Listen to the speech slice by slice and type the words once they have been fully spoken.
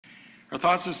Our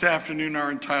thoughts this afternoon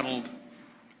are entitled,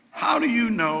 How Do You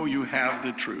Know You Have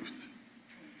the Truth?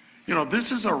 You know,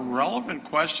 this is a relevant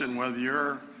question whether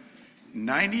you're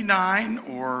 99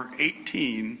 or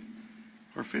 18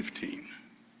 or 15.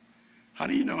 How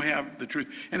do you know you have the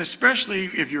truth? And especially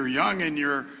if you're young and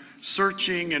you're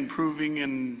searching and proving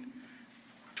and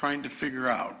trying to figure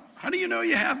out, how do you know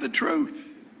you have the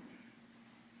truth?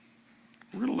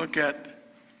 We're going to look at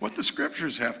what the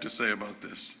scriptures have to say about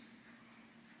this.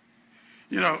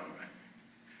 You know,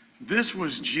 this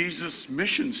was Jesus'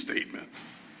 mission statement.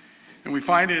 And we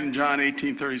find it in John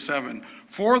 18:37.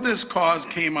 For this cause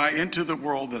came I into the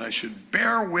world, that I should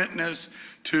bear witness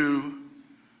to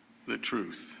the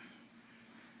truth.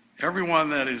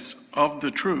 Everyone that is of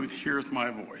the truth heareth my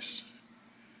voice.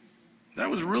 That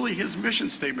was really his mission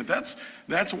statement.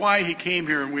 That's why he came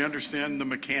here, and we understand the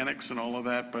mechanics and all of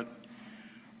that, but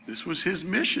this was his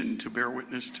mission, to bear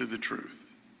witness to the truth.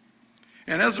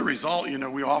 And as a result, you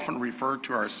know, we often refer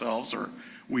to ourselves, or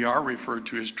we are referred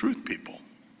to as truth people.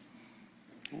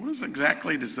 What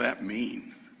exactly does that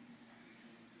mean?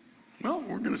 Well,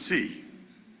 we're going to see.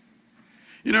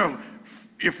 You know,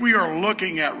 if we are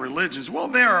looking at religions, well,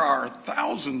 there are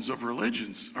thousands of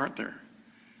religions, aren't there?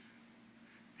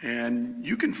 And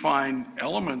you can find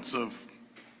elements of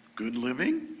good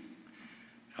living,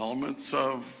 elements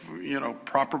of, you know,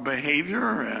 proper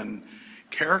behavior and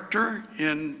character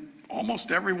in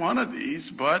almost every one of these,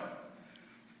 but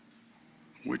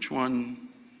which one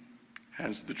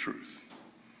has the truth?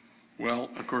 Well,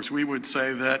 of course, we would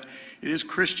say that it is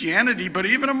Christianity, but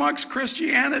even amongst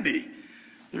Christianity,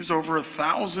 there's over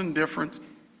 1,000 different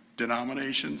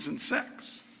denominations and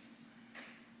sects.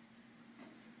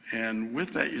 And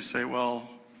with that, you say, well,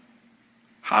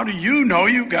 how do you know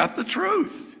you got the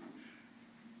truth?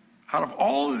 Out of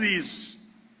all of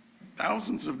these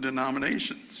thousands of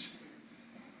denominations.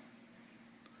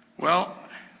 Well,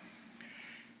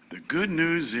 the good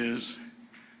news is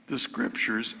the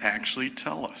scriptures actually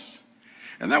tell us.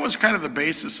 And that was kind of the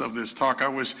basis of this talk. I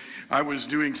was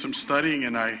doing some studying,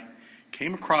 and I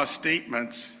came across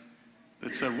statements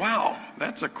that said, wow,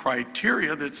 that's a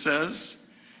criteria that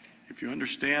says if you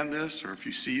understand this, or if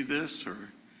you see this, or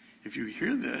if you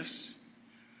hear this,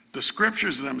 the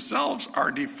scriptures themselves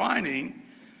are defining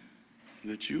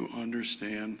that you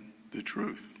understand the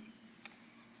truth.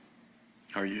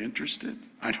 Are you interested?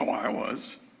 I know I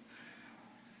was.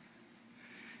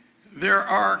 There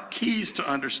are keys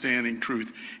to understanding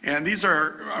truth, and these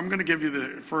are, I'm going to give you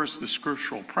the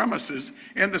scriptural premises,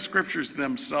 and the scriptures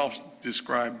themselves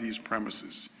describe these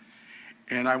premises.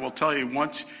 And I will tell you,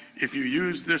 if you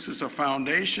use this as a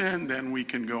foundation, then we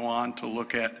can go on to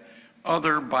look at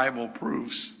other Bible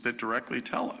proofs that directly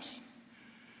tell us.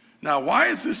 Now, why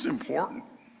is this important?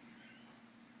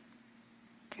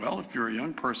 Well, if you're a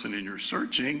young person and you're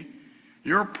searching,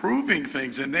 you're proving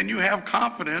things, and then you have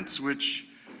confidence, which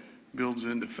builds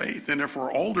into faith. And if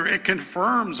we're older, it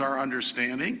confirms our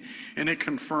understanding, and it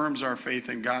confirms our faith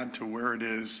in God to where it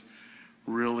is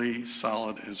really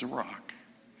solid as a rock.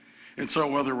 And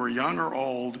so whether we're young or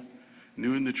old,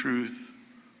 new in the truth,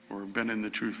 or been in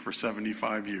the truth for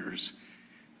 75 years,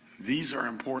 these are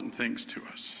important things to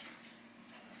us.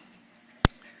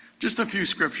 Just a few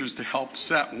scriptures to help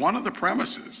set one of the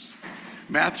premises.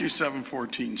 Matthew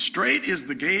 7:14, straight is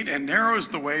the gate and narrow is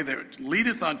the way that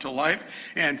leadeth unto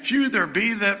life, and few there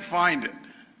be that find it.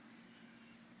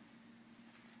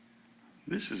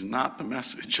 This is not the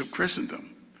message of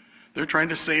Christendom. They're trying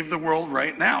to save the world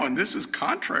right now, and this is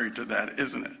contrary to that,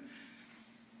 isn't it?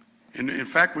 And in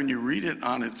fact, when you read it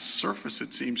on its surface,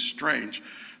 it seems strange.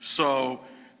 So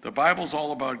the Bible's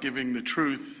all about giving the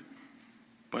truth,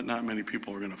 but not many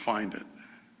people are going to find it.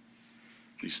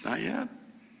 At least not yet.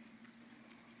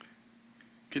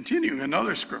 Continuing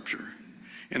another scripture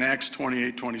in Acts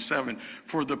 28:27,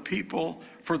 for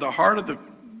the heart of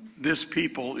this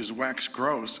people is waxed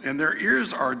gross, and their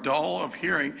ears are dull of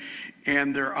hearing,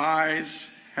 and their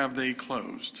eyes have they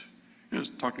closed. It's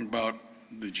talking about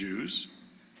the Jews.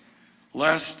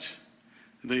 Lest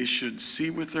they should see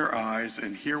with their eyes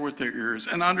and hear with their ears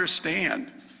and understand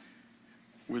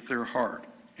with their heart,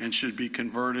 and should be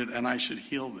converted, and I should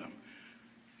heal them.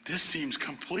 This seems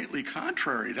completely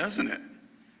contrary, doesn't it?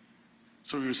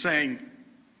 So he was saying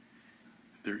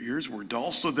their ears were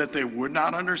dull so that they would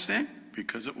not understand,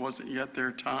 because it wasn't yet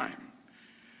their time.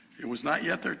 It was not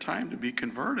yet their time to be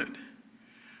converted.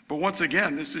 But once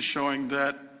again, this is showing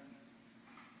that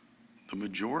the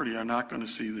majority are not going to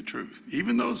see the truth,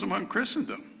 even those among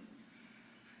Christendom.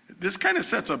 This kind of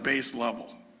sets a base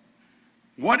level.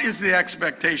 What is the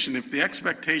expectation? If the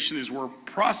expectation is we're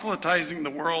proselytizing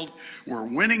the world, we're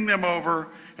winning them over,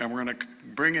 and we're going to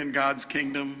bring in God's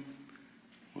kingdom,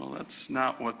 Well, that's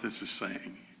not what this is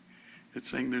saying. It's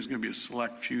saying there's going to be a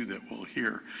select few that will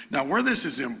hear. Now, where this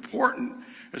is important,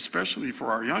 especially for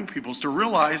our young people, is to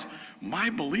realize my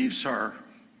beliefs are,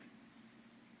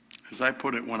 as I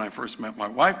put it when I first met my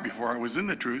wife before I was in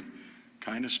the truth,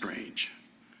 kind of strange.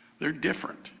 They're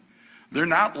different. They're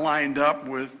not lined up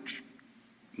with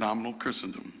nominal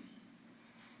Christendom.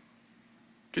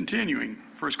 Continuing,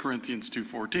 1 Corinthians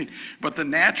 2:14. But the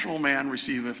natural man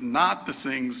receiveth not the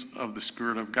things of the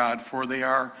Spirit of God, for they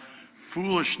are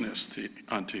foolishness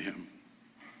unto him.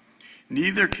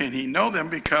 Neither can he know them,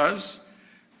 because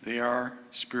they are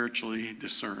spiritually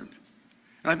discerned.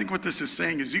 And I think what this is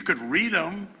saying is you could read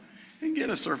them and get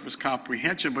a surface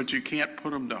comprehension, but you can't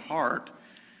put them to heart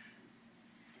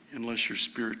unless you're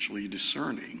spiritually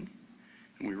discerning.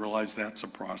 And we realize that's a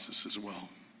process as well.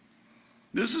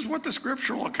 This is what the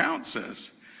scriptural account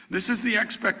says. This is the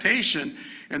expectation,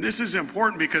 and this is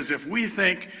important because if we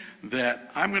think that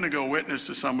I'm going to go witness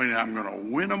to somebody and I'm going to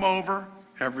win them over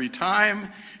every time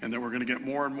and that we're going to get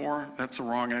more and more, that's a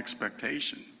wrong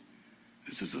expectation.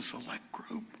 This is a select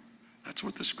group. That's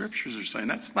what the scriptures are saying.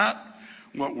 That's not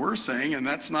what we're saying, and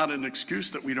that's not an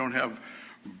excuse that we don't have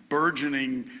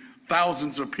burgeoning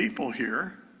thousands of people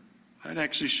here. That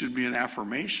actually should be an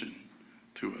affirmation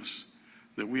to us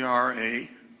that we are a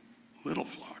little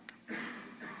flock.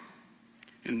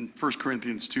 In 1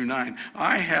 Corinthians 2:9,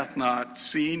 eye hath not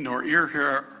seen, nor ear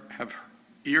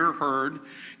heard,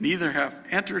 neither have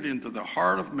entered into the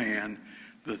heart of man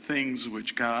the things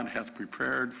which God hath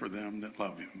prepared for them that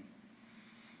love him.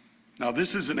 Now,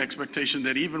 this is an expectation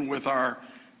that even with our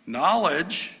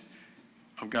knowledge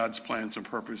of God's plans and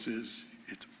purposes,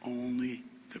 it's only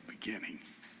the beginning.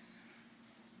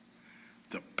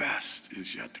 The best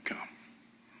is yet to come.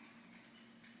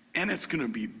 And it's going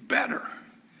to be better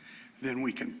than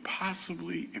we can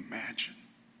possibly imagine.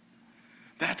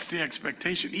 That's the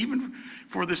expectation. Even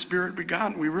for the Spirit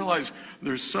begotten, we realize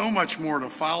there's so much more to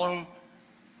follow,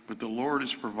 but the Lord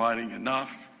is providing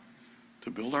enough to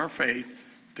build our faith,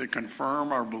 to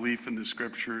confirm our belief in the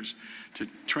scriptures, to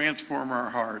transform our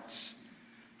hearts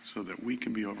so that we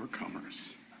can be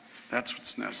overcomers. That's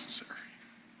what's necessary.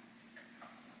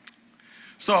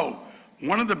 So,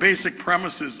 one of the basic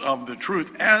premises of the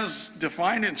truth, as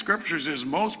defined in scriptures, is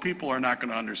most people are not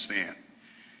going to understand.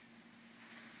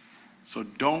 So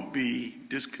don't be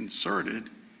disconcerted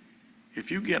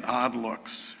if you get odd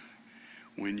looks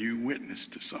when you witness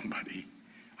to somebody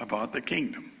about the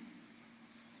kingdom,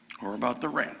 or about the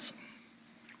ransom,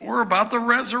 or about the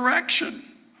resurrection.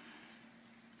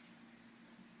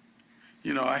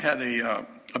 You know, I had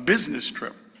a business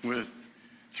trip with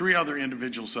 3 other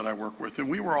individuals that I work with, and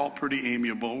we were all pretty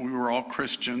amiable. We were all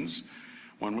Christians.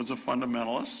 One was a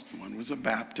fundamentalist, one was a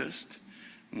Baptist,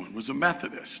 one was a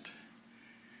Methodist.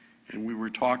 And we were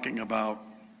talking about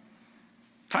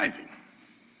tithing.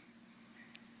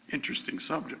 Interesting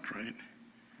subject, right?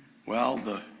 Well,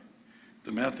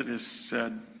 the Methodists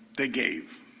said they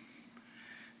gave.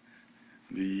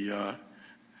 We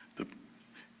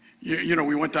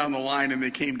went down the line and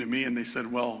they came to me and they said,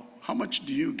 well, how much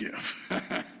do you give?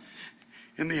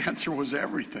 And the answer was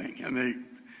everything. And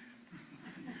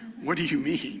what do you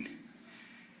mean?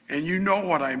 And you know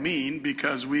what I mean,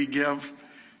 because we give,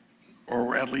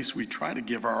 or at least we try to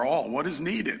give our all. What is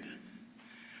needed?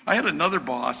 I had another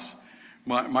boss,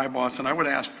 my boss, and I would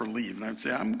ask for leave. And I'd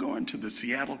say, I'm going to the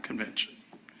Seattle convention.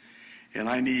 And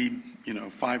I need,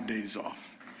 5 days off.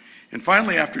 And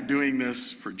finally, after doing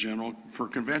this for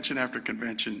convention after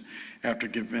convention after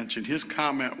convention, his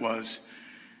comment was,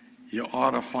 you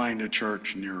ought to find a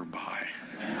church nearby.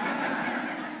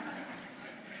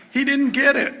 He didn't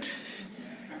get it.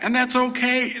 And that's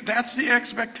okay. That's the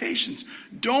expectations.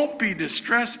 Don't be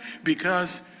distressed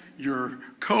because your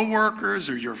coworkers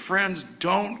or your friends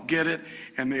don't get it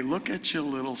and they look at you a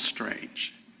little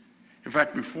strange. In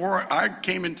fact, before I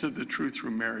came into the truth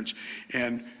through marriage,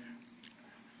 and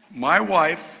my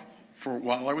wife,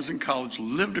 while I was in college,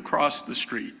 lived across the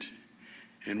street.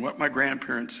 And what my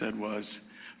grandparents said was,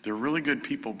 they're really good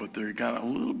people, but they got a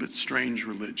little bit strange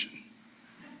religion.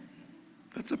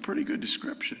 That's a pretty good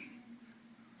description.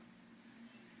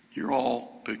 You're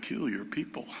all peculiar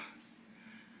people.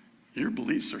 Your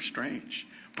beliefs are strange.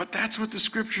 But that's what the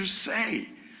scriptures say.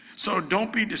 So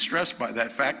don't be distressed by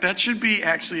that fact. That should be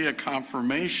actually a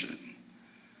confirmation.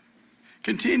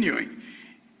 Continuing.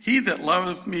 He that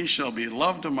loveth me shall be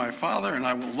loved of my Father, and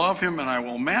I will love him, and I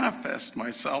will manifest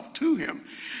myself to him.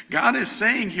 God is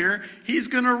saying here, he's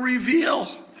going to reveal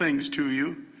things to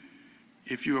you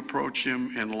if you approach him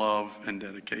in love and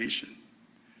dedication.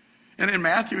 And in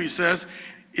Matthew he says,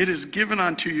 it is given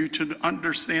unto you to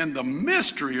understand the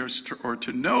mystery or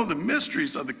to know the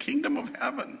mysteries of the kingdom of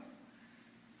heaven.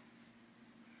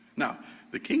 Now,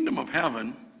 the kingdom of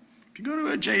heaven, if you go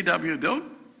to a JW,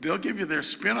 they'll give you their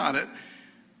spin on it,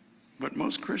 but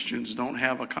most Christians don't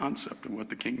have a concept of what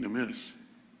the kingdom is.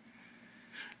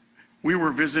 We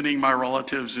were visiting my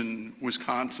relatives in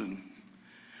Wisconsin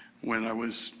when I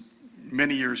was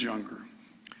many years younger.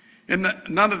 And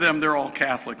none of them, they're all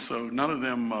Catholic, so none of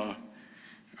them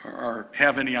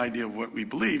have any idea of what we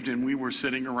believed. And we were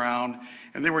sitting around,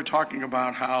 and they were talking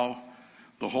about how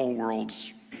the whole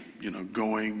world's,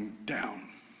 going down.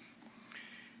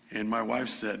 And my wife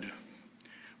said,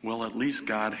 well, at least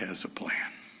God has a plan.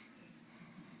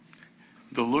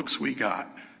 The looks we got,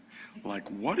 like,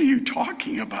 what are you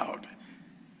talking about?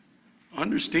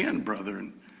 Understand,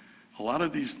 brethren, a lot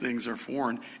of these things are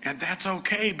foreign, and that's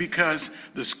okay because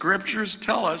the scriptures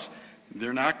tell us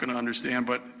they're not going to understand,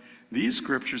 but these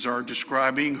scriptures are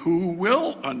describing who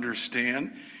will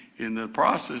understand. In the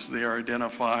process, they are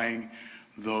identifying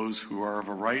those who are of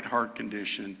a right heart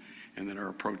condition and that are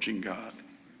approaching God.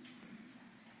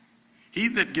 He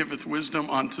that giveth wisdom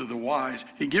unto the wise,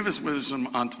 he giveth wisdom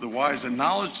unto the wise, and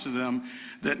knowledge to them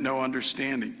that know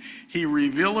understanding. He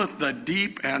revealeth the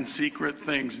deep and secret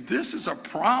things. This is a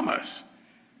promise.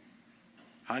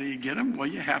 How do you get them? Well,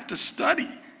 you have to study.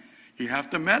 You have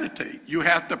to meditate. You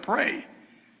have to pray.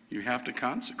 You have to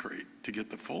consecrate to get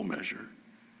the full measure.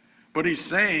 But he's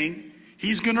saying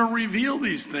he's going to reveal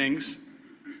these things,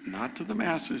 not to the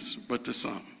masses, but to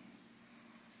some.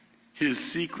 His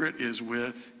secret is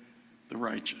with the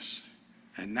righteous.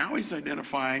 And now he's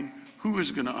identifying who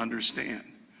is going to understand.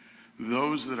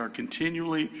 Those that are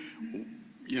continually,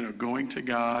 going to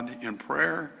God in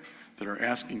prayer, that are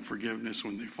asking forgiveness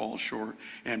when they fall short,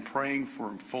 and praying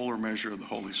for a fuller measure of the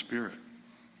Holy Spirit.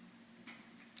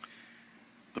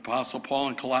 The Apostle Paul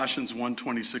in Colossians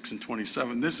 1:26 and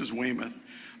 27, this is Weymouth,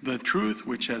 the truth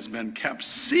which has been kept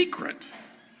secret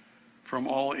from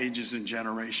all ages and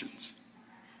generations.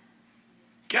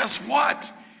 Guess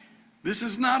what? This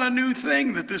is not a new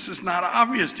thing, that this is not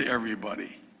obvious to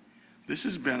everybody. This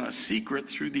has been a secret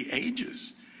through the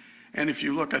ages. And if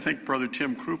you look, I think Brother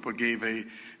Tim Krupa gave a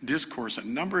discourse a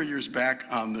number of years back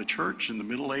on the church in the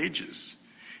Middle Ages.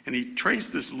 And he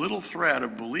traced this little thread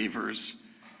of believers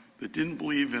that didn't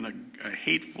believe in a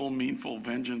hateful, meanful,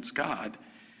 vengeance God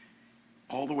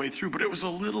all the way through. But it was a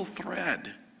little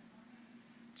thread.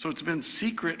 So it's been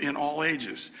secret in all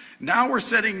ages. Now we're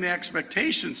setting the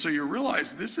expectation, so you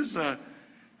realize this is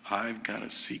I've got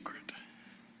a secret.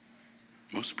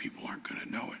 Most people aren't going to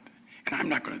know it. And I'm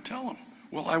not going to tell them.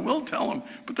 Well, I will tell them,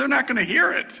 but they're not going to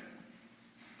hear it.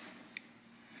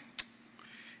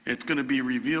 It's going to be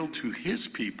revealed to his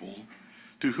people,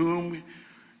 to whom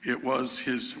it was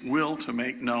his will to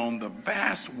make known the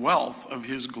vast wealth of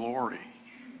his glory.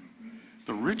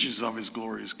 The riches of his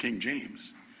glory is King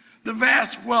James. The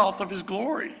vast wealth of his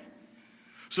glory.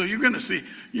 So you're going to see,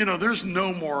 there's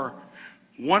no more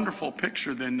wonderful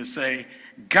picture than to say,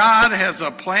 God has a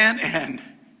plan and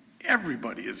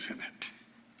everybody is in it.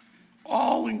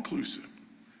 All inclusive.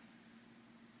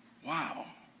 Wow.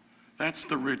 That's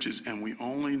the riches, and we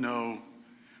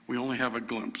only have a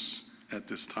glimpse at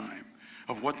this time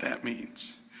of what that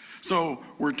means. So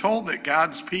we're told that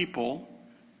God's people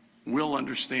will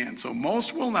understand. So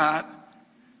most will not.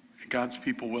 God's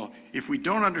people will. If we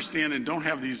don't understand and don't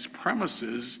have these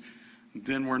premises,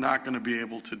 then we're not going to be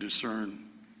able to discern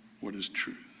what is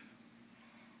truth.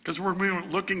 Because we're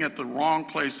looking at the wrong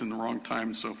place and the wrong time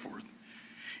and so forth.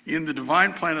 In the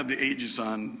divine plan of the ages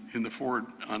in the forward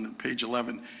on page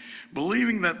 11,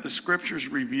 believing that the scriptures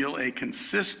reveal a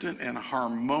consistent and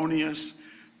harmonious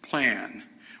plan,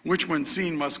 which when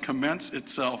seen must commence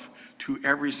itself to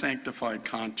every sanctified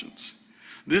conscience.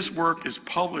 This work is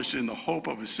published in the hope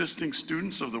of assisting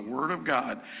students of the Word of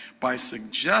God by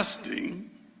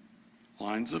suggesting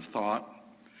lines of thought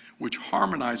which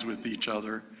harmonize with each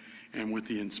other and with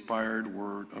the inspired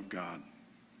Word of God.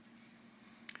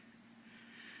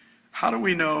 How do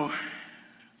we know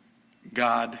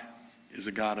God is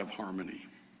a God of harmony?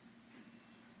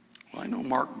 Well, I know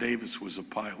Mark Davis was a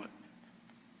pilot.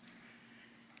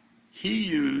 He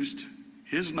used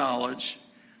his knowledge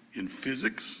in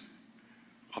physics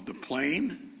of the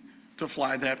plane to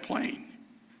fly that plane.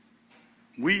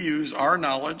 We use our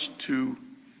knowledge to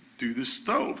do the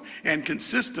stove. And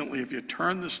consistently, if you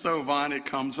turn the stove on, it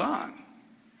comes on.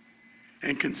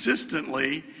 And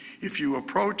consistently, if you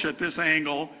approach at this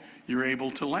angle, you're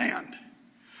able to land.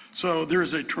 So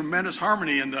there's a tremendous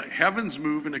harmony, and the heavens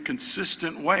move in a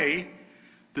consistent way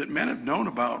that men have known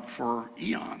about for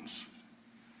eons.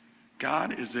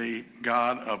 God is a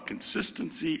God of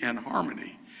consistency and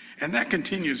harmony. And that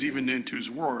continues even into his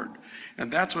word.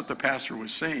 And that's what the pastor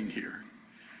was saying here.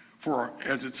 For,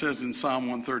 as it says in Psalm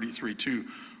 133:2,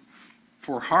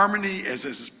 for harmony is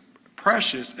as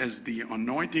precious as the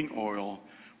anointing oil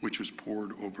which was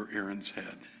poured over Aaron's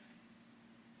head.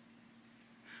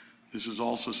 This is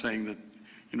also saying that,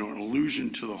 an allusion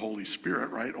to the Holy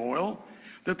Spirit, right? Oil,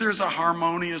 that there's a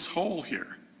harmonious whole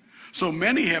here. So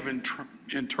many have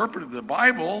interpreted the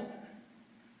Bible,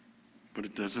 but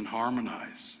it doesn't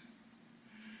harmonize.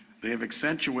 They have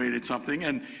accentuated something,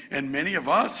 and many of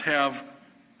us have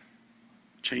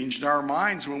changed our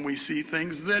minds when we see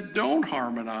things that don't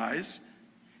harmonize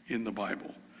in the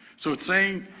Bible. So it's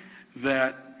saying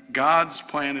that God's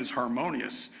plan is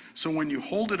harmonious. So when you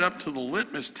hold it up to the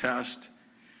litmus test,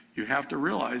 you have to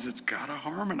realize it's got to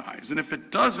harmonize. And if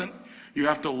it doesn't, you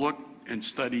have to look and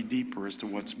study deeper as to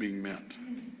what's being meant.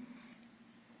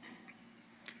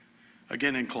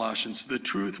 Again in Colossians, the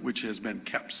truth which has been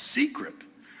kept secret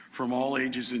from all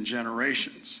ages and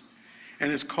generations,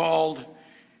 and is called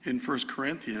in 1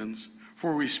 Corinthians,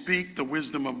 for we speak the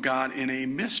wisdom of God in a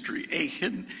mystery, a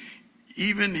hidden,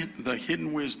 even the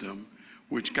hidden wisdom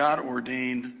which God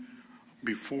ordained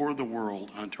before the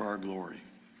world unto our glory.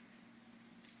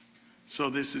 So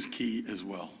this is key as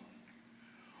well.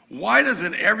 Why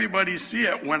doesn't everybody see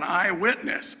it when I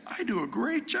witness? I do a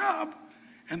great job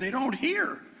and they don't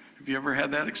hear. Have you ever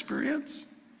had that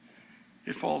experience?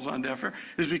 It falls on deaf ear.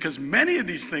 It's because many of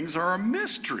these things are a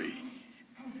mystery.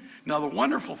 Now the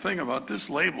wonderful thing about this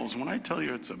label is when I tell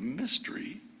you it's a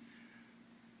mystery,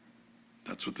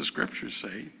 that's what the scriptures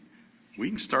say. We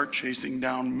can start chasing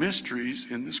down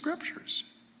mysteries in the scriptures.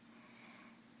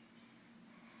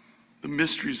 The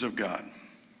mysteries of God.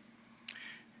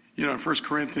 In 1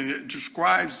 Corinthians, it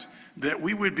describes that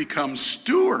we would become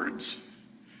stewards.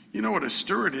 You know what a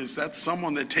steward is? That's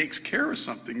someone that takes care of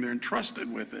something. They're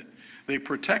entrusted with it. They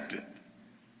protect it.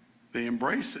 They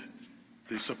embrace it.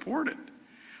 They support it.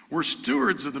 We're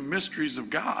stewards of the mysteries of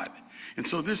God. And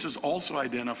so this is also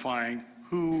identifying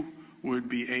who would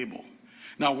be able.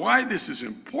 Now, why this is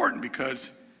important,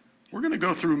 because we're going to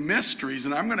go through mysteries,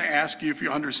 and I'm going to ask you if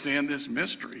you understand this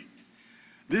mystery.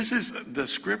 This is the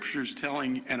scriptures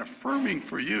telling and affirming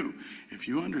for you. If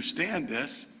you understand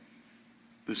this,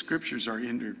 the scriptures are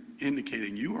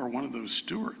indicating you are one of those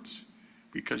stewards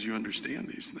because you understand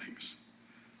these things.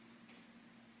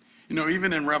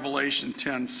 Even in Revelation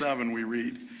 10:7 we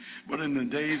read, but in the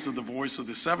days of the voice of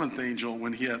the seventh angel,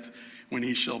 when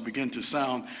he shall begin to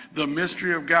sound, the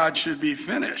mystery of God should be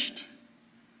finished,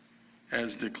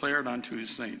 as declared unto his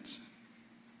saints.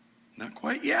 Not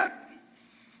quite yet,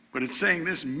 but it's saying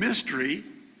this mystery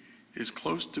is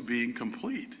close to being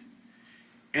complete.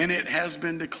 And it has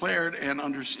been declared and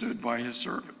understood by his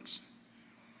servants.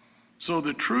 So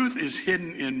the truth is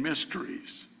hidden in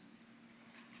mysteries.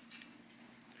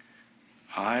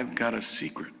 I've got a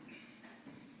secret.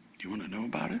 Do you want to know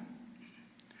about it?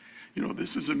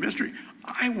 This is a mystery.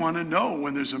 I want to know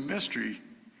when there's a mystery,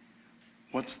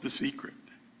 what's the secret?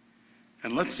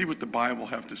 And let's see what the Bible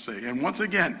have to say. And once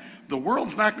again, the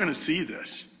world's not going to see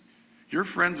this. Your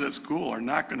friends at school are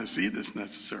not going to see this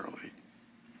necessarily.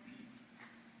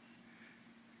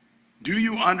 Do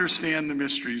you understand the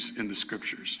mysteries in the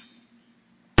scriptures?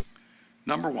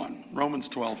 Number one, Romans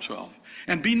 12:12.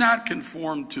 And be not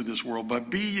conformed to this world, but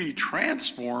be ye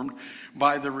transformed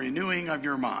by the renewing of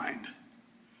your mind.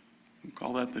 We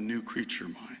call that the new creature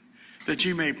mind. That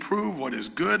you may prove what is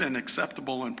good and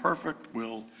acceptable and perfect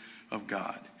will of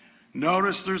God.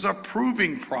 Notice there's a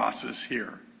proving process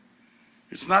here.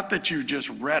 It's not that you just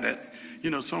read it.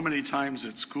 So many times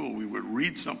at school we would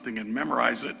read something and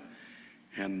memorize it,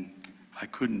 and I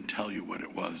couldn't tell you what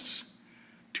it was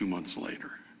 2 months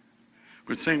later.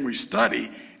 But it's saying we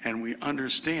study and we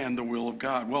understand the will of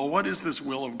God. Well, what is this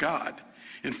will of God?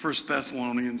 In 1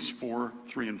 Thessalonians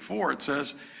 4:3-4, it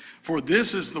says, for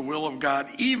this is the will of God,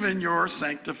 even your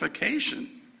sanctification.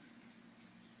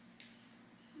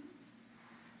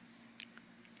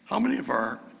 How many of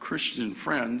our Christian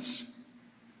friends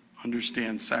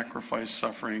understand sacrifice,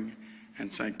 suffering,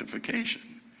 and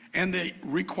sanctification? And the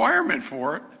requirement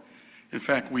for it, in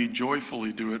fact, we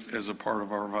joyfully do it as a part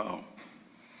of our vow.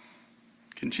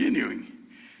 Continuing,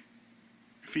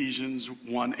 Ephesians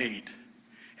 1:8.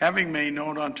 Having made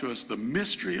known unto us the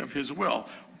mystery of his will,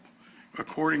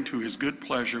 according to his good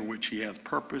pleasure which he hath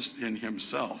purposed in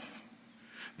himself,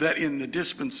 that in the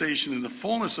dispensation in the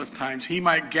fullness of times he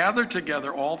might gather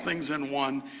together all things in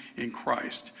one in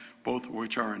Christ, both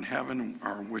which are in heaven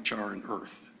and which are in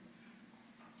earth.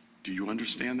 Do you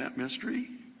understand that mystery?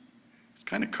 It's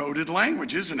kind of coded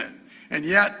language, isn't it? And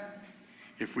yet,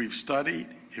 if we've studied,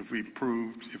 if we've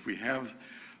proved, if we have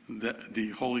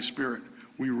the Holy Spirit,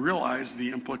 we realize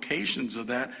the implications of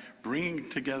that, bringing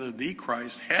together the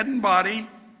Christ, head and body,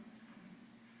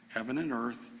 heaven and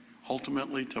earth,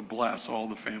 ultimately to bless all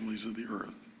the families of the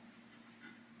earth.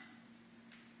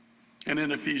 And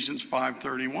in Ephesians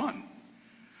 5:31,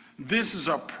 this is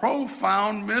a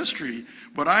profound mystery,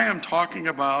 but I am talking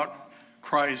about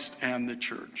Christ and the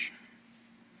church.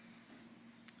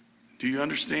 Do you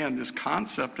understand this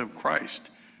concept of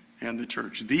Christ and the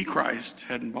church? The Christ,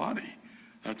 head and body.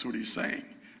 That's what he's saying.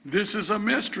 This is a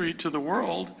mystery to the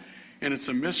world, and it's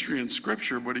a mystery in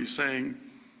Scripture, but he's saying,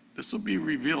 this will be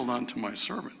revealed unto my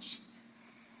servants.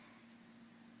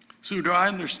 So do I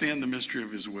understand the mystery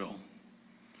of his will?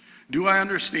 Do I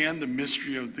understand the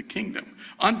mystery of the kingdom?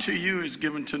 Unto you is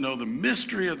given to know the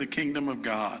mystery of the kingdom of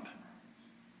God.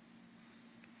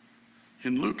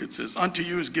 In Luke it says, unto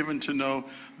you is given to know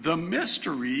the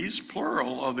mysteries,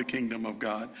 plural, of the kingdom of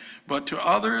God, but to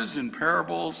others in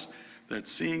parables, that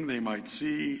seeing they might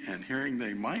see and hearing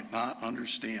they might not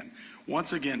understand.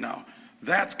 Once again now,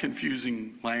 that's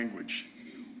confusing language.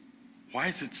 Why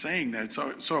is it saying that?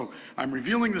 So I'm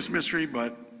revealing this mystery,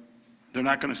 but they're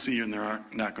not going to see and they're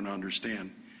not going to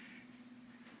understand.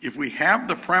 If we have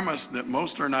the premise that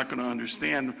most are not going to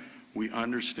understand, we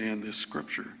understand this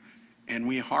scripture and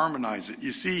we harmonize it.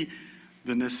 You see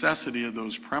the necessity of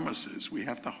those premises. We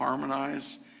have to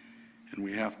harmonize and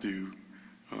we have to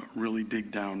really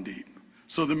dig down deep.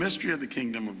 So the mystery of the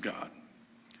kingdom of God.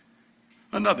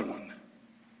 Another one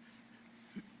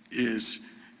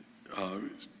is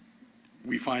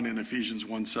we find in Ephesians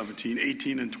 1:17,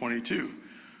 18, and 22.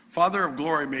 Father of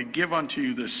glory may give unto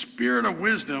you the spirit of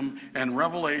wisdom and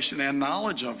revelation and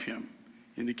knowledge of him,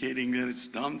 indicating that it's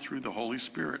done through the Holy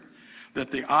Spirit,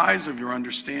 that the eyes of your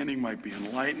understanding might be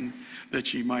enlightened,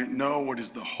 that ye might know what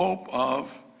is the hope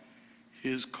of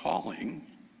his calling.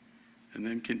 And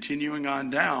then continuing on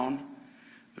down,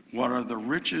 what are the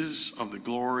riches of the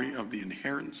glory of the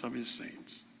inheritance of his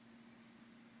saints?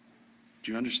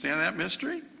 Do you understand that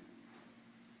mystery?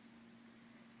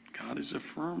 God is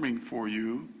affirming for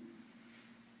you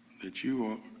that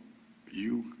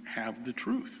you have the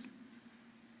truth.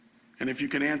 And if you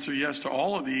can answer yes to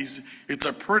all of these, it's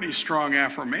a pretty strong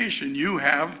affirmation. You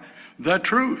have the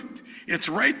truth. It's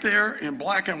right there in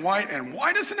black and white. And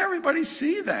why doesn't everybody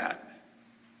see that?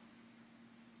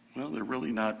 Well, they're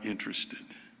really not interested,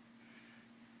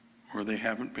 or they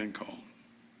haven't been called.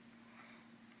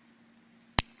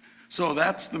 So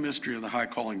that's the mystery of the high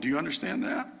calling. Do you understand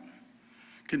that?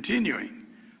 Continuing,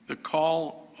 the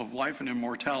call of life and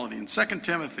immortality. In 2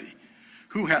 Timothy,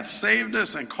 who hath saved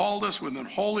us and called us with an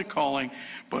holy calling,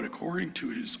 but according to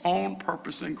his own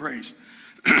purpose and grace,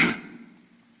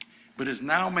 but is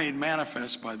now made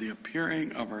manifest by the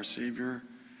appearing of our Savior,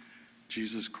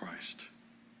 Jesus Christ,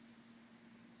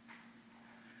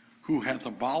 who hath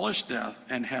abolished death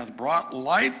and hath brought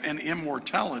life and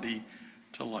immortality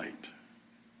to light.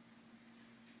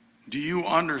 Do you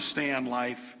understand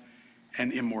life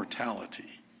and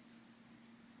immortality?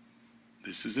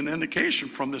 This is an indication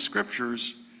from the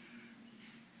scriptures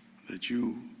that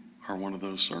you are one of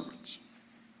those servants.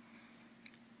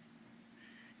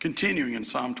 Continuing in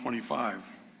Psalm 25,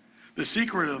 the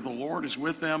secret of the Lord is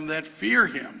with them that fear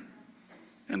him.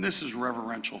 And this is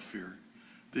reverential fear.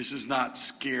 This is not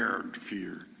scared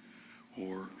fear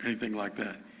or anything like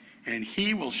that. And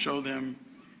he will show them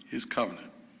his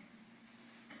covenant.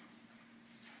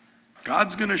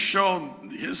 God's going to show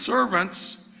his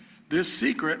servants this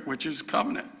secret, which is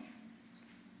covenant.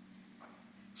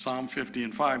 Psalm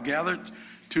 50:5, gather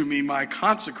to me my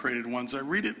consecrated ones. I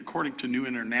read it according to New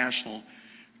International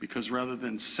because rather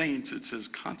than saints, it says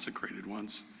consecrated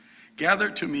ones. Gather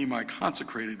to me my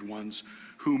consecrated ones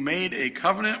who made a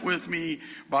covenant with me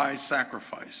by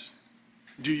sacrifice.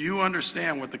 Do you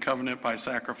understand what the covenant by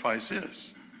sacrifice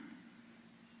is?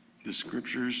 The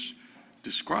scriptures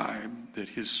describe that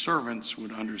his servants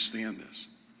would understand this.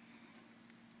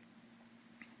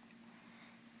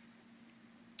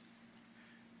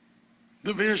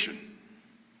 The vision.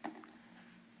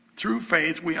 Through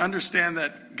faith, we understand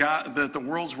that the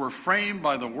worlds were framed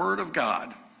by the word of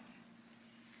God.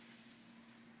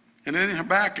 And in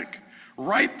Habakkuk,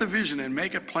 write the vision and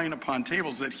make it plain upon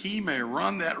tables, that he may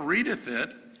run that readeth it,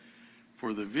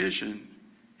 for the vision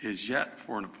is yet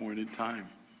for an appointed time.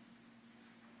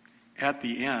 At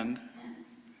the end,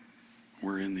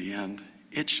 we're in the end,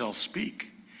 it shall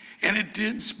speak. And it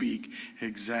did speak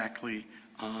exactly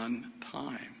on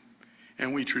time.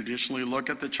 And we traditionally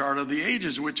look at the chart of the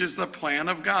ages, which is the plan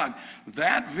of God.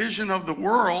 That vision of the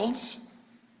worlds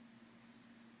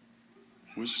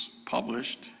was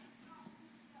published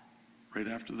right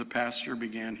after the pastor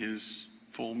began his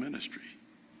full ministry.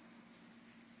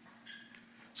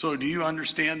 So do you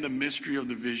understand the mystery of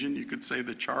the vision? You could say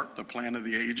the chart, the plan of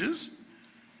the ages.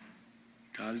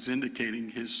 God is indicating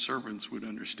his servants would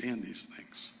understand these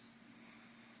things.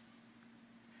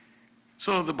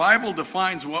 So the Bible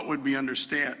defines what would be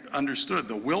understood.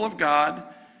 The will of God,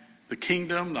 the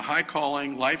kingdom, the high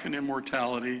calling, life and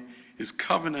immortality, his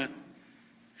covenant,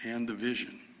 and the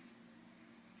vision.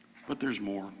 But there's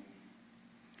more.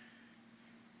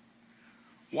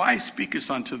 Why speakest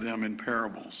unto them in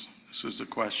parables? This is a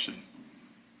question.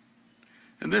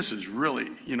 And this is really,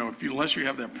 unless you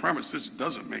have that premise, this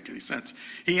doesn't make any sense.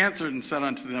 He answered and said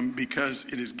unto them,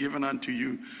 because it is given unto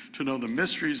you to know the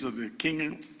mysteries of the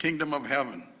kingdom of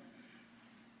heaven.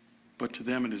 But to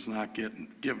them it is not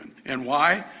given. And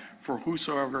why? For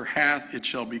whosoever hath, it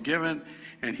shall be given,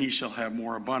 and he shall have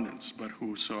more abundance. But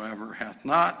whosoever hath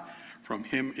not, from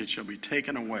him it shall be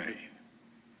taken away.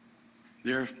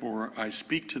 Therefore I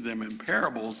speak to them in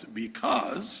parables,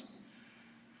 because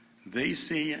they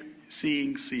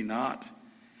seeing see not,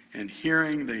 and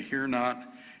hearing they hear not,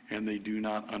 and they do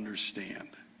not understand.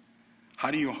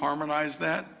 How do you harmonize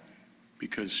that?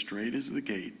 Because straight is the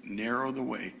gate, narrow the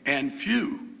way, and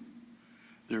few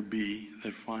there be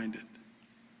that find it.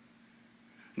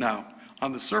 Now,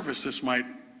 on the surface, this might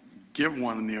give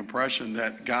one the impression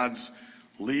that God's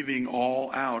leaving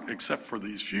all out except for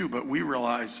these few, but we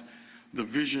realize the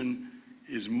vision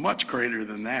is much greater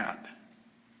than that.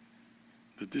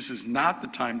 That this is not the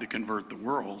time to convert the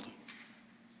world,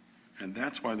 and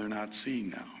that's why they're not seeing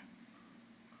now.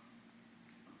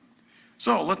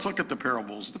 So let's look at the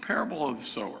parables. The parable of the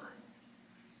sower,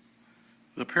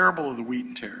 the parable of the wheat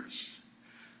and tares,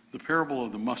 the parable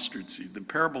of the mustard seed, the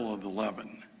parable of the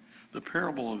leaven, the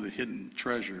parable of the hidden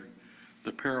treasure,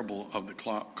 the parable of the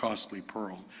costly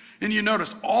pearl. And you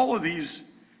notice all of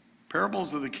these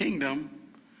parables of the kingdom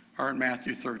are in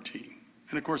Matthew 13.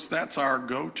 And of course, that's our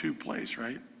go-to place,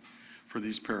 right, for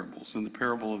these parables, and the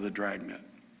parable of the dragnet.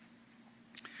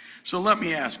 So let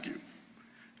me ask you,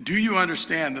 do you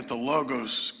understand that the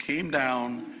Logos came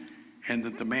down and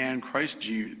that the man Christ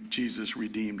Jesus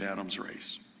redeemed Adam's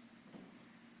race?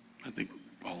 I think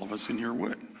all of us in here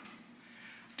would.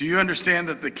 Do you understand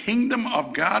that the kingdom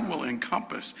of God will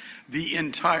encompass the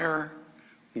entire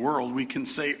world? We can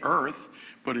say earth,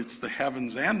 but it's the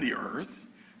heavens and the earth.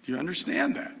 Do you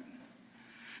understand that?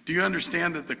 Do you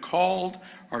understand that the called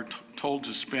are told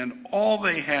to spend all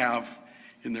they have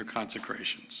in their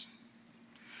consecrations?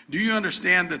 Do you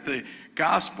understand that the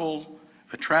gospel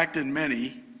attracted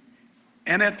many,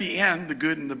 and at the end, the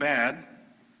good and the bad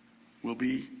will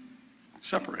be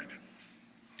separated?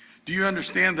 Do you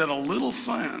understand that a little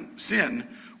sin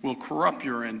will corrupt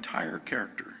your entire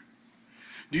character?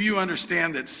 Do you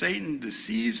understand that Satan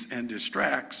deceives and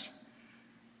distracts,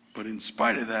 but in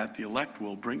spite of that, the elect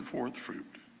will bring forth fruit?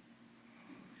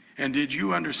 And did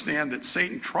you understand that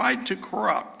Satan tried to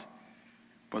corrupt,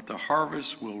 but the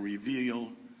harvest will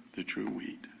reveal the true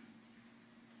wheat?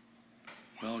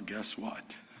 Well, guess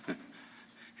what?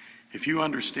 If you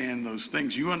understand those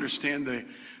things, you understand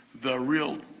the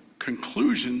real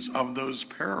conclusions of those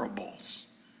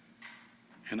parables.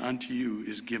 And unto you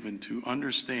is given to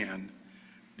understand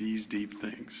these deep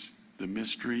things, the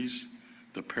mysteries,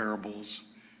 the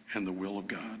parables, and the will of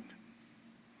God.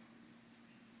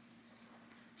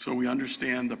 So we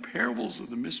understand the parables of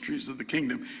the mysteries of the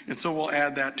kingdom, and so we'll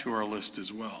add that to our list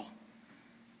as well.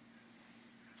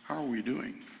 How are we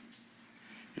doing?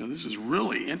 This is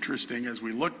really interesting as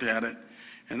we looked at it,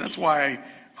 and that's why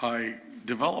I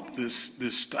developed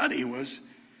this study. Was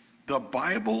the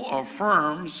Bible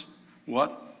affirms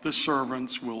what the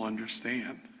servants will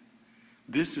understand.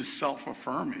 This is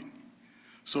self-affirming.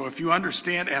 So if you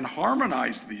understand and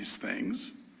harmonize these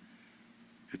things,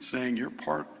 it's saying you're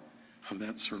part of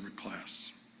that servant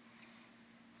class.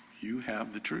 You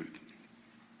have the truth.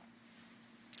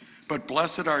 But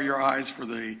blessed are your eyes, for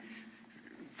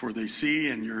they see,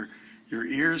 and your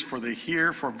ears, for they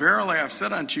hear. For verily I have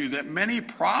said unto you that many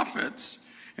prophets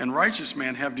and righteous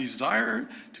men have desired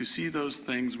to see those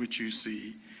things which you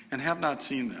see, and have not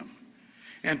seen them,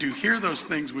 and to hear those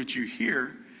things which you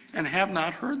hear, and have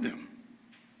not heard them.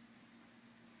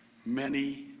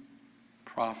 Many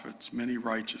prophets, many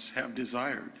righteous have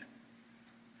desired.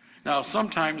 Now,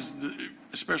 sometimes,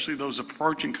 especially those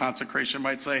approaching consecration,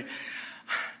 might say,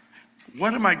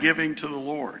 what am I giving to the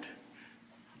Lord?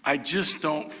 I just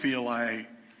don't feel I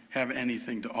have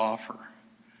anything to offer.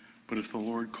 But if the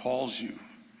Lord calls you,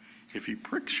 if he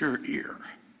pricks your ear,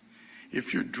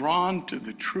 if you're drawn to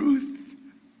the truth,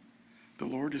 the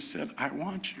Lord has said, I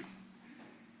want you.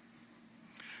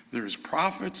 There's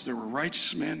prophets, there were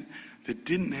righteous men that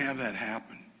didn't have that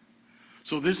happen.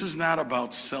 So this is not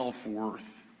about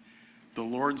self-worth. The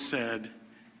Lord said,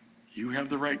 you have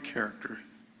the right character,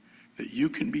 that you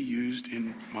can be used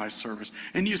in my service.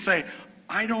 And you say,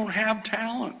 I don't have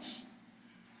talents.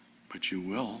 But you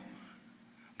will.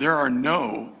 There are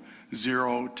no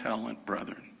zero-talent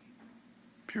brethren.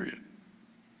 Period.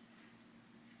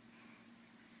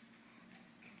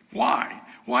 Why?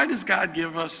 Why does God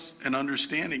give us an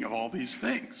understanding of all these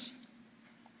things?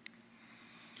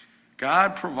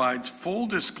 God provides full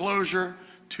disclosure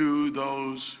to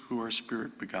those who are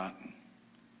spirit begotten.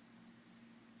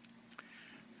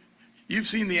 You've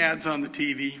seen the ads on the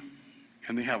TV,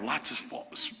 and they have lots of,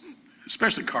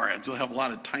 especially car ads, they'll have a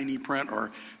lot of tiny print,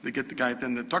 or they get the guy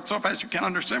then that talks so fast you can't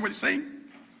understand what he's saying.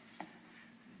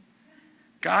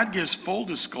 God gives full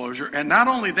disclosure, and not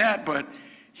only that, but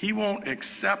he won't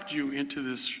accept you into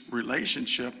this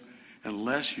relationship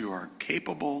unless you are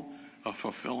capable of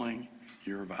fulfilling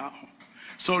your vow.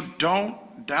 So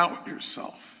don't doubt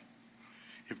yourself.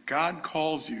 If God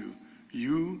calls you,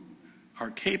 you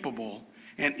are capable,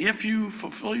 and if you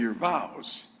fulfill your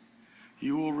vows,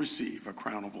 you will receive a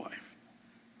crown of life.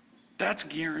 That's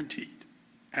guaranteed,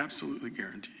 absolutely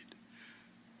guaranteed.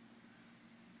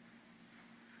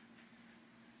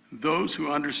 Those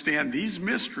who understand these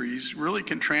mysteries really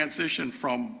can transition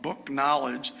from book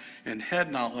knowledge and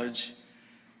head knowledge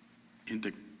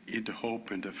into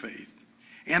hope and to faith.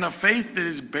 And a faith that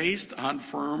is based on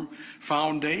firm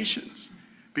foundations.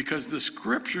 Because the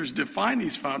scriptures define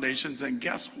these foundations, and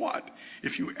guess what?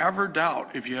 If you ever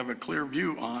doubt, if you have a clear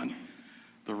view on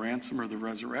the ransom or the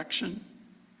resurrection,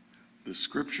 the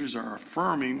scriptures are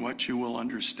affirming what you will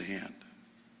understand.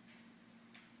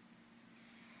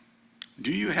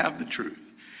 Do you have the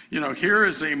truth? You know, here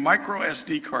is a micro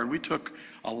SD card. We took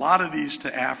a lot of these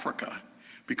to Africa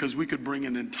because we could bring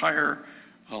an entire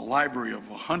library of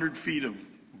 100 feet of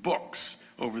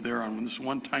books over there on this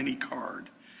one tiny card.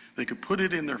 They could put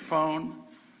it in their phone.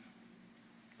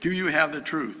 Do you have the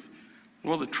truth?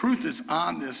 Well, the truth is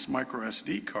on this micro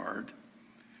SD card,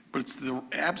 but it's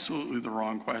absolutely the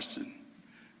wrong question.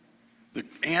 The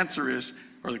answer is,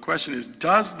 or the question is,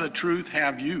 does the truth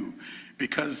have you?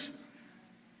 Because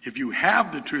if you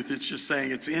have the truth, it's just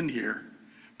saying it's in here.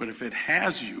 But if it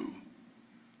has you,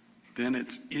 then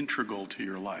it's integral to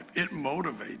your life. It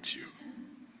motivates you.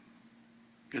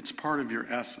 It's part of your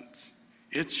essence.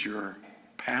 It's your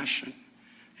passion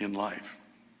in life.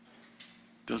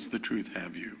 Does the truth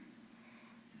have you?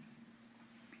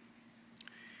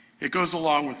 It goes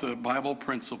along with the Bible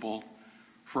principle,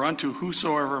 for unto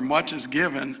whosoever much is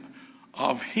given,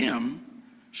 of him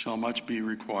shall much be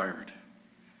required.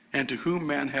 And to whom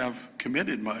men have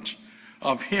committed much,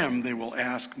 of him they will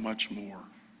ask much more.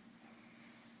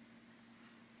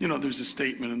 You know, there's a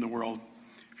statement in the world,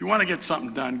 if you want to get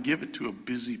something done, give it to a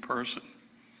busy person.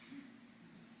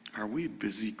 Are we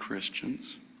busy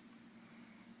Christians?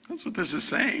 That's what this is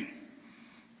saying.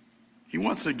 He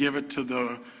wants to give it to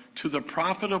the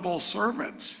profitable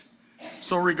servants.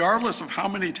 So regardless of how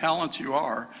many talents you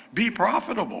are, be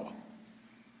profitable.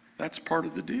 That's part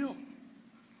of the deal.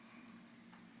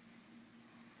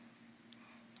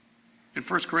 In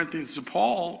 1 Corinthians,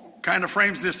 Paul kind of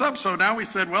frames this up. So now we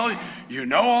said, well, you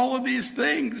know all of these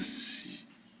things.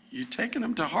 You've taken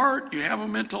them to heart. You have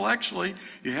them intellectually.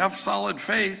 You have solid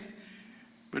faith.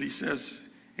 But he says,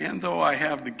 and though I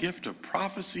have the gift of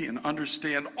prophecy and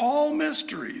understand all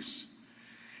mysteries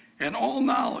and all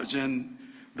knowledge, and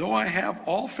though I have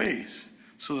all faith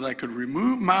so that I could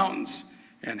remove mountains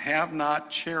and have not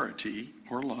charity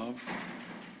or love,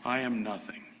 I am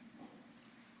nothing.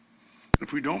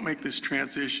 If we don't make this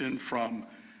transition from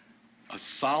a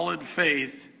solid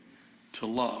faith to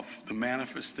love, the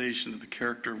manifestation of the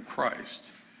character of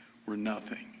Christ, we're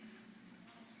nothing.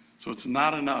 So it's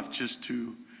not enough just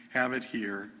to have it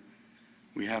here.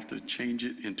 We have to change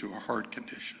it into a heart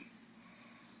condition.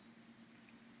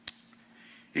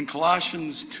 In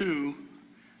Colossians 2,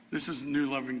 this is the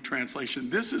New Living Translation.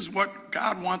 This is what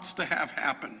God wants to have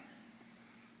happen.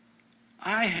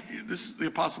 This is the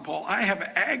Apostle Paul. I have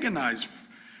agonized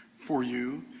for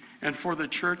you and for the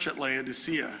church at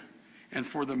Laodicea and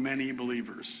for the many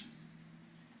believers.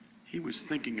 He was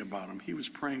thinking about them. He was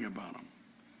praying about them.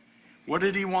 What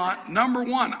did he want? Number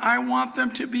one, I want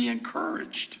them to be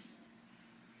encouraged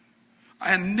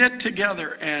and knit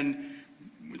together and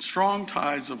strong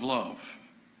ties of love.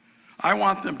 I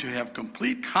want them to have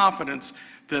complete confidence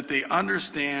that they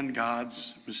understand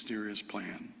God's mysterious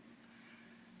plan,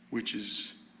 which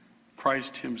is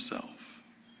Christ himself.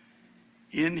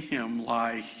 In him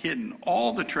lie hidden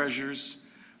all the treasures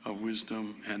of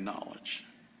wisdom and knowledge.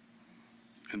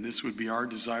 And this would be our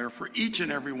desire for each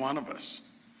and every one of us.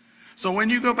 So when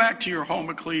you go back to your home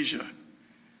ecclesia,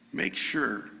 make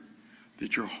sure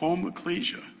that your home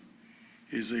ecclesia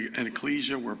is an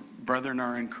ecclesia where brethren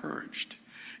are encouraged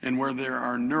and where they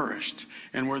are nourished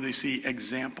and where they see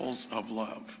examples of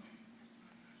love.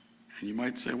 And you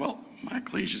might say, well, my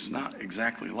ecclesia is not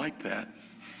exactly like that.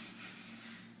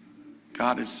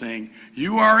 God is saying,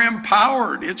 you are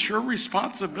empowered. It's your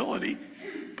responsibility.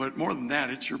 But more than that,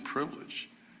 it's your privilege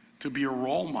to be a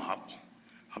role model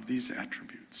of these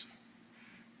attributes.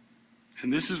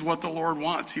 And this is what the Lord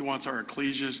wants. He wants our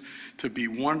ecclesias to be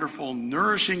wonderful,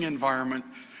 nourishing environment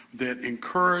that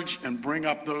encourage and bring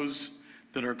up those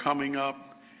that are coming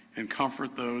up and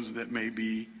comfort those that may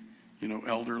be,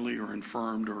 elderly or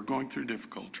infirmed or going through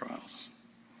difficult trials.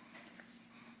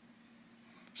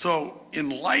 So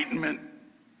enlightenment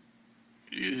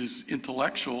is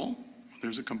intellectual.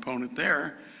 There's a component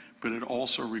there, but it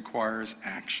also requires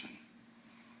action.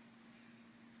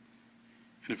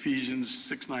 In Ephesians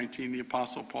 6:19, the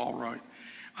Apostle Paul wrote,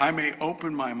 I may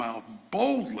open my mouth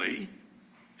boldly,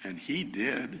 and he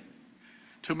did,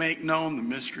 to make known the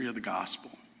mystery of the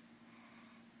gospel.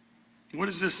 What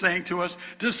is this saying to us?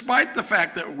 Despite the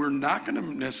fact that we're not going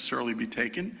to necessarily be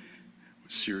taken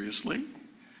seriously,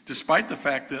 despite the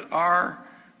fact that our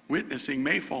witnessing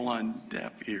may fall on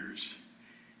deaf ears,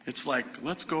 it's like,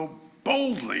 let's go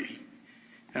boldly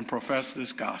and profess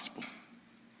this gospel.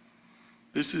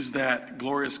 This is that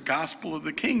glorious gospel of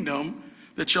the kingdom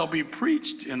that shall be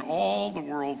preached in all the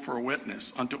world for a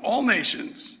witness unto all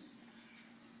nations.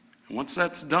 And once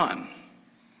that's done,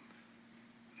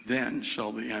 then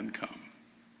shall the end come.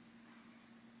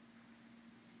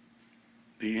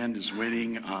 The end is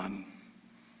waiting on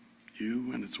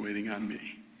you, and it's waiting on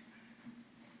me.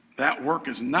 That work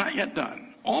is not yet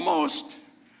done. Almost,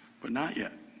 but not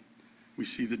yet. We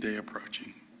see the day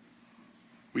approaching.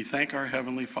 We thank our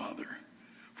Heavenly Father,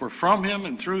 for from him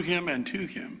and through him and to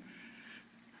him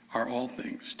are all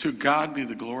things. To God be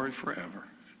the glory forever.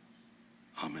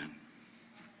 Amen.